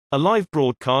A live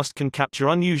broadcast can capture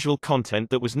unusual content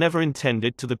that was never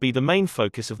intended to be the main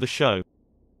focus of the show.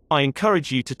 I encourage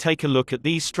you to take a look at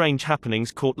these strange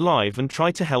happenings caught live and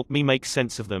try to help me make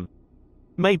sense of them.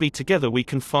 Maybe together we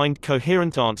can find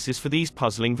coherent answers for these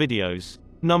puzzling videos.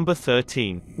 Number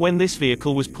 13. When this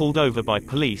vehicle was pulled over by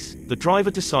police, the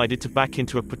driver decided to back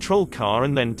into a patrol car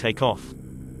and then take off.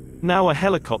 Now a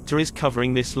helicopter is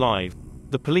covering this live.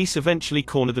 The police eventually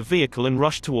corner the vehicle and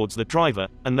rush towards the driver,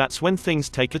 and that's when things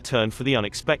take a turn for the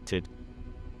unexpected.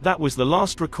 That was the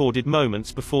last recorded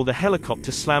moments before the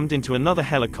helicopter slammed into another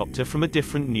helicopter from a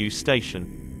different news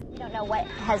station. We don't know what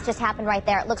has just happened right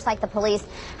there. It looks like the police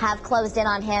have closed in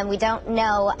on him. We don't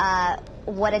know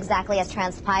what exactly has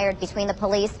transpired between the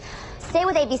police. Stay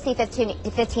with ABC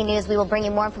 15 News. We will bring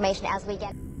you more information as we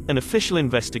get. An official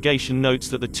investigation notes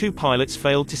that the two pilots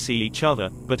failed to see each other,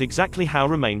 but exactly how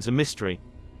remains a mystery.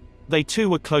 They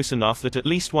too were close enough that at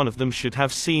least one of them should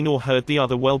have seen or heard the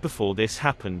other well before this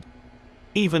happened.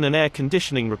 Even an air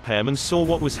conditioning repairman saw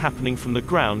what was happening from the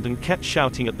ground and kept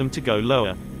shouting at them to go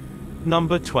lower.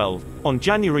 Number 12. On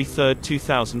January 3,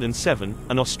 2007,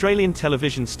 an Australian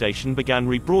television station began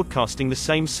rebroadcasting the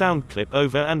same sound clip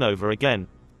over and over again.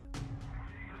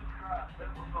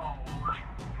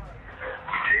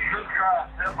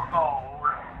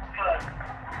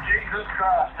 Jesus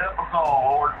Christ, help us all,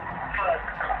 Lord.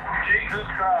 Jesus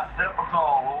Christ, help us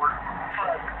all, Lord.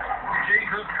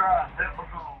 Jesus Christ, help us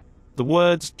all. The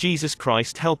words, "Jesus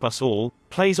Christ help us all,"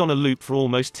 plays on a loop for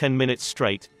almost 10 minutes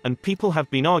straight, and people have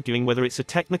been arguing whether it's a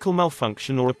technical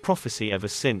malfunction or a prophecy ever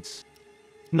since.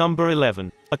 Number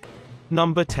 11.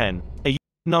 Number 10.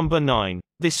 Number 9.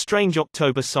 This strange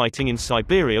October sighting in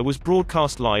Siberia was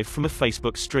broadcast live from a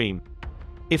Facebook stream.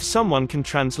 If someone can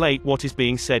translate what is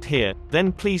being said here,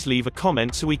 then please leave a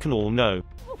comment so we can all know.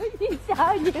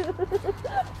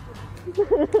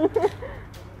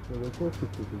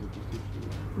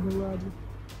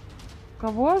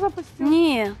 Кого запустил?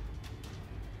 Не.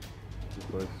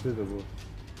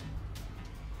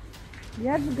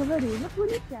 Я же говорю,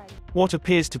 инопланетяне. What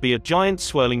appears to be a giant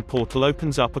swirling portal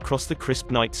opens up across the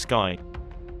crisp night sky.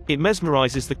 It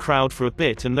mesmerizes the crowd for a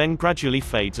bit and then gradually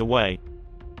fades away.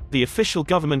 The official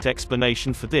government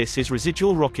explanation for this is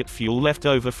residual rocket fuel left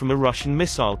over from a Russian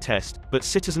missile test, but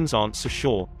citizens aren't so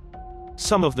sure.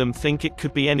 Some of them think it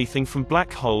could be anything from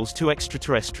black holes to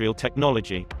extraterrestrial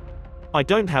technology. I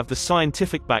don't have the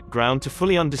scientific background to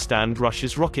fully understand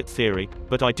Russia's rocket theory,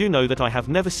 but I do know that I have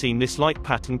never seen this light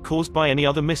pattern caused by any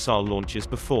other missile launches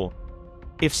before.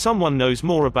 If someone knows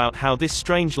more about how this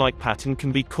strange light pattern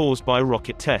can be caused by a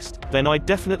rocket test, then I'd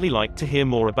definitely like to hear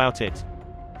more about it.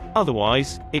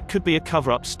 Otherwise, it could be a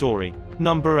cover-up story.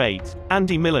 Number 8.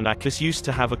 Andy Milonakis used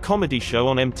to have a comedy show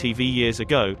on MTV years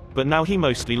ago, but now he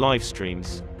mostly live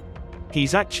streams.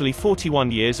 He's actually 41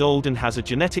 years old and has a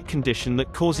genetic condition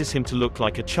that causes him to look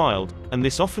like a child, and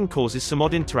this often causes some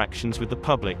odd interactions with the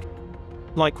public.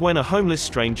 Like when a homeless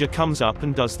stranger comes up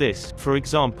and does this, for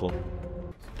example.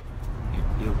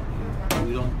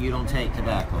 You don't take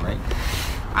tobacco, right?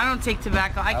 I don't take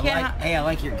tobacco. I can't. Hey, I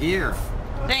like your gear.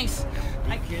 Thanks.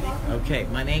 Are you kidding? Okay,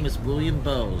 my name is William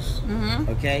Bowes.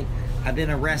 Okay, I've been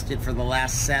arrested for the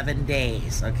last 7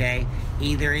 days. Okay,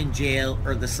 either in jail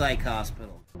or the psych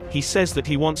hospital. He says that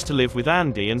he wants to live with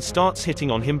Andy and starts hitting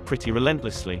on him pretty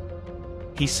relentlessly.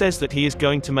 He says that he is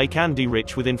going to make Andy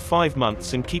rich within 5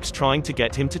 months and keeps trying to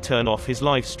get him to turn off his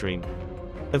live stream.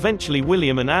 Eventually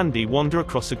William and Andy wander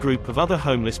across a group of other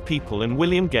homeless people and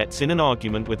William gets in an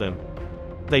argument with them.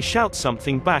 They shout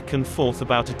something back and forth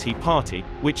about a tea party,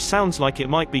 which sounds like it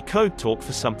might be code talk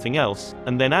for something else,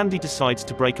 and then Andy decides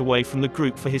to break away from the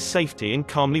group for his safety and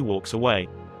calmly walks away.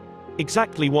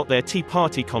 Exactly what their tea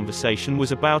party conversation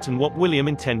was about and what William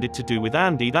intended to do with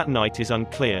Andy that night is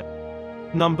unclear.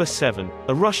 Number 7.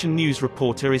 A Russian news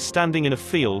reporter is standing in a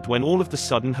field when all of a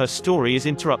sudden her story is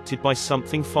interrupted by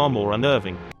something far more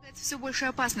unnerving. Все больше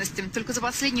опасности. Только за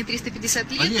последние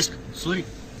 350 лет. Олежка, смотри.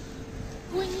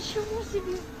 Ой, ничего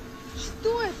себе!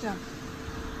 Что это?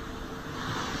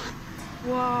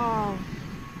 Вау!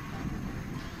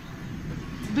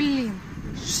 Блин!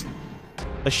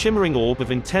 A shimmering orb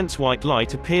of intense white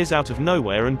light appears out of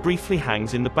nowhere and briefly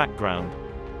hangs in the background.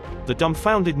 The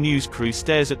dumbfounded news crew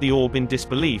stares at the orb in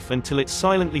disbelief until it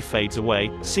silently fades away,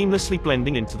 seamlessly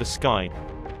blending into the sky.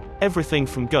 Everything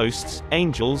from ghosts,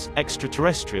 angels,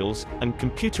 extraterrestrials, and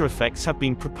computer effects have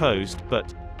been proposed,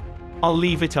 but I'll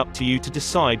leave it up to you to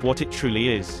decide what it truly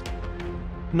is.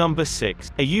 Number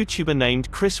 6. A YouTuber named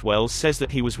Chris Wells says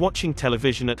that he was watching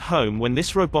television at home when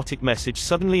this robotic message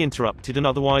suddenly interrupted an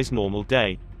otherwise normal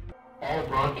day. All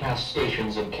broadcast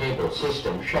stations and cable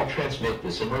systems shall transmit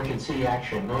this emergency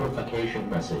action notification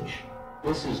message.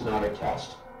 This is not a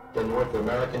test. The North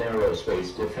American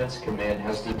Aerospace Defense Command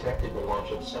has detected the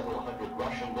launch of several hundred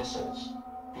Russian missiles.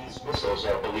 These missiles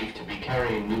are believed to be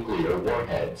carrying nuclear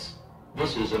warheads.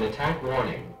 This is an attack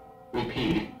warning.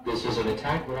 Repeat, this is an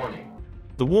attack warning.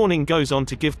 The warning goes on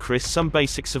to give Chris some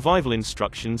basic survival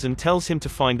instructions and tells him to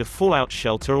find a fallout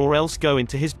shelter or else go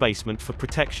into his basement for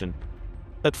protection.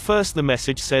 At first the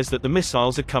message says that the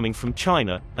missiles are coming from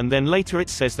China, and then later it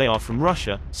says they are from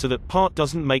Russia, so that part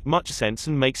doesn't make much sense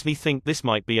and makes me think this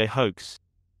might be a hoax.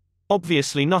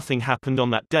 Obviously nothing happened on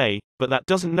that day, but that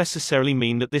doesn't necessarily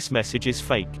mean that this message is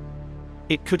fake.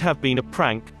 It could have been a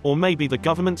prank, or maybe the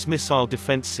government's missile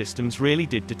defense systems really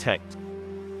did detect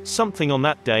something on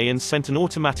that day and sent an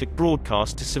automatic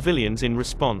broadcast to civilians in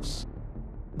response.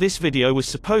 This video was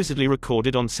supposedly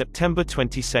recorded on September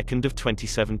 22nd of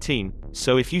 2017,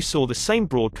 so if you saw the same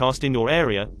broadcast in your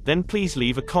area, then please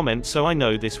leave a comment so I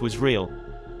know this was real.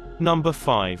 Number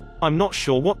 5. I'm not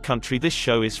sure what country this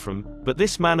show is from, but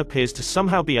this man appears to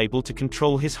somehow be able to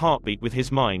control his heartbeat with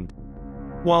his mind.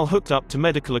 While hooked up to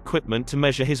medical equipment to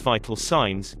measure his vital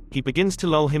signs, he begins to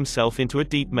lull himself into a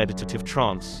deep meditative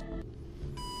trance.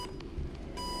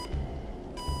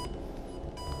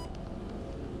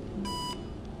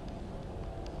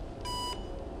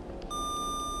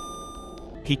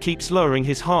 He keeps lowering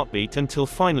his heartbeat until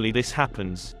finally this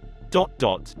happens. ...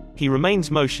 He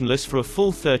remains motionless for a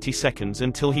full 30 seconds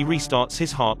until he restarts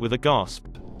his heart with a gasp.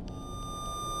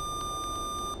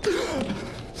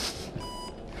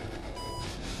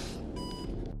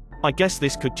 I guess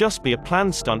this could just be a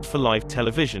planned stunt for live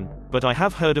television, but I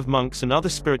have heard of monks and other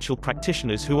spiritual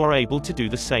practitioners who are able to do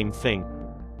the same thing.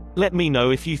 Let me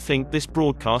know if you think this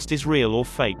broadcast is real or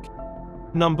fake.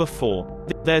 Number 4.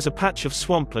 There's a patch of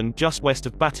swampland just west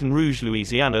of Baton Rouge,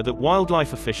 Louisiana that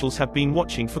wildlife officials have been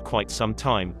watching for quite some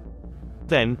time.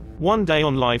 Then, one day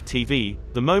on live TV,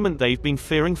 the moment they've been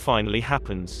fearing finally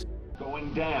happens.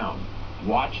 Going down.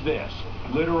 Watch this.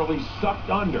 Literally sucked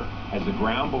under as the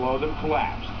ground below them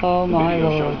collapsed. Oh my The video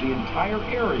Lord. shows the entire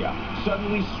area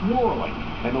suddenly swirling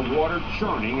and the water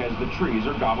churning as the trees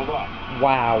are gobbled up.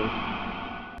 Wow.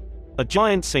 A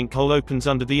giant sinkhole opens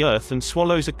under the earth and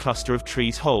swallows a cluster of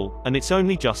trees whole, and it's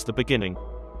only just the beginning.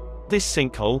 This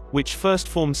sinkhole, which first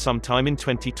formed sometime in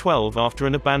 2012 after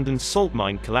an abandoned salt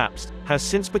mine collapsed, has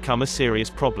since become a serious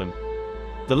problem.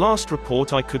 The last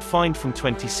report I could find from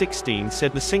 2016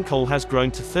 said the sinkhole has grown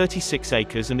to 36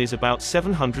 acres and is about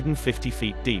 750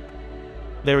 feet deep.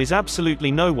 There is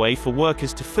absolutely no way for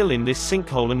workers to fill in this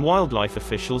sinkhole, and wildlife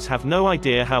officials have no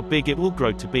idea how big it will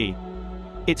grow to be.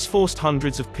 It's forced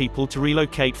hundreds of people to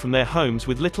relocate from their homes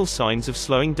with little signs of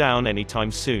slowing down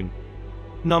anytime soon.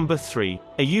 Number 3.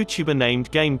 A YouTuber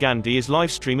named Game Gandhi is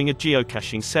live streaming a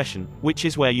geocaching session, which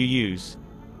is where you use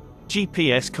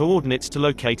GPS coordinates to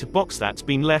locate a box that's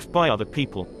been left by other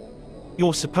people.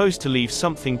 You're supposed to leave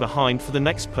something behind for the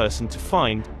next person to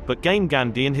find, but Game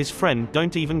Gandhi and his friend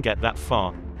don't even get that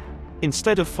far.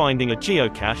 Instead of finding a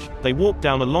geocache, they walk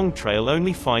down a long trail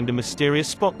only find a mysterious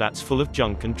spot that's full of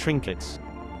junk and trinkets.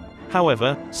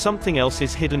 However, something else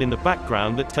is hidden in the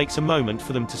background that takes a moment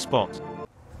for them to spot.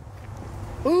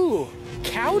 Ooh,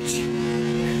 couch?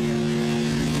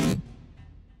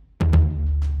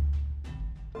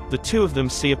 The two of them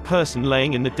see a person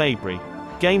laying in the debris.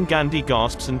 Game Gandhi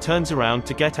gasps and turns around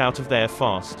to get out of there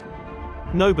fast.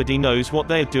 Nobody knows what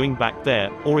they are doing back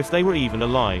there, or if they were even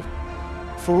alive.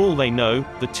 For all they know,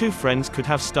 the two friends could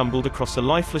have stumbled across a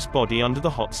lifeless body under the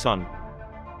hot sun.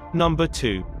 Number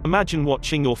 2. Imagine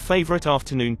watching your favorite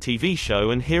afternoon TV show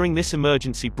and hearing this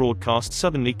emergency broadcast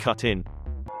suddenly cut in.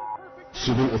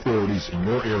 Civil authorities in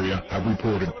your area have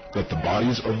reported that the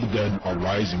bodies of the dead are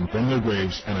rising from their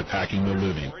graves and attacking the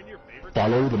living.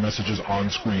 Follow the messages on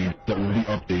screen that will be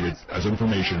updated as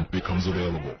information becomes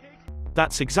available.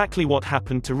 That's exactly what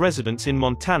happened to residents in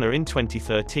Montana in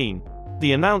 2013.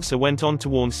 The announcer went on to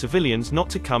warn civilians not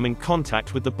to come in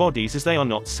contact with the bodies as they are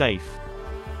not safe.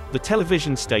 The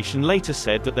television station later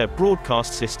said that their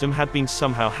broadcast system had been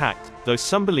somehow hacked, though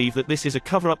some believe that this is a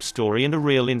cover-up story and a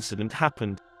real incident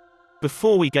happened.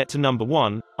 Before we get to number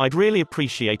 1, I'd really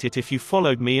appreciate it if you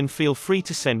followed me, and feel free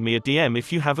to send me a DM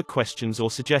if you have questions or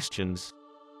suggestions.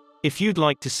 If you'd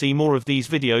like to see more of these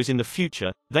videos in the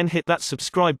future, then hit that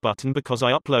subscribe button because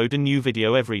I upload a new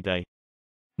video every day.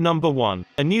 Number 1.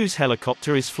 A news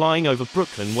helicopter is flying over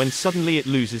Brooklyn when suddenly it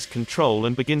loses control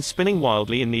and begins spinning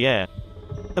wildly in the air.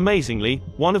 Amazingly,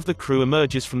 one of the crew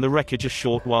emerges from the wreckage a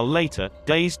short while later,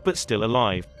 dazed but still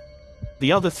alive.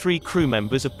 The other 3 crew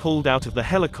members are pulled out of the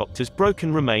helicopter's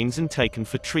broken remains and taken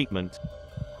for treatment.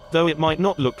 Though it might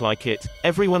not look like it,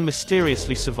 everyone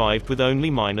mysteriously survived with only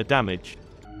minor damage.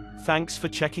 Thanks for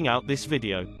checking out this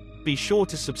video. Be sure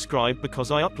to subscribe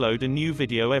because I upload a new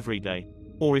video every day.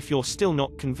 Or if you're still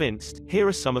not convinced, here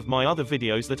are some of my other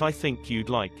videos that I think you'd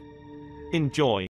like. Enjoy.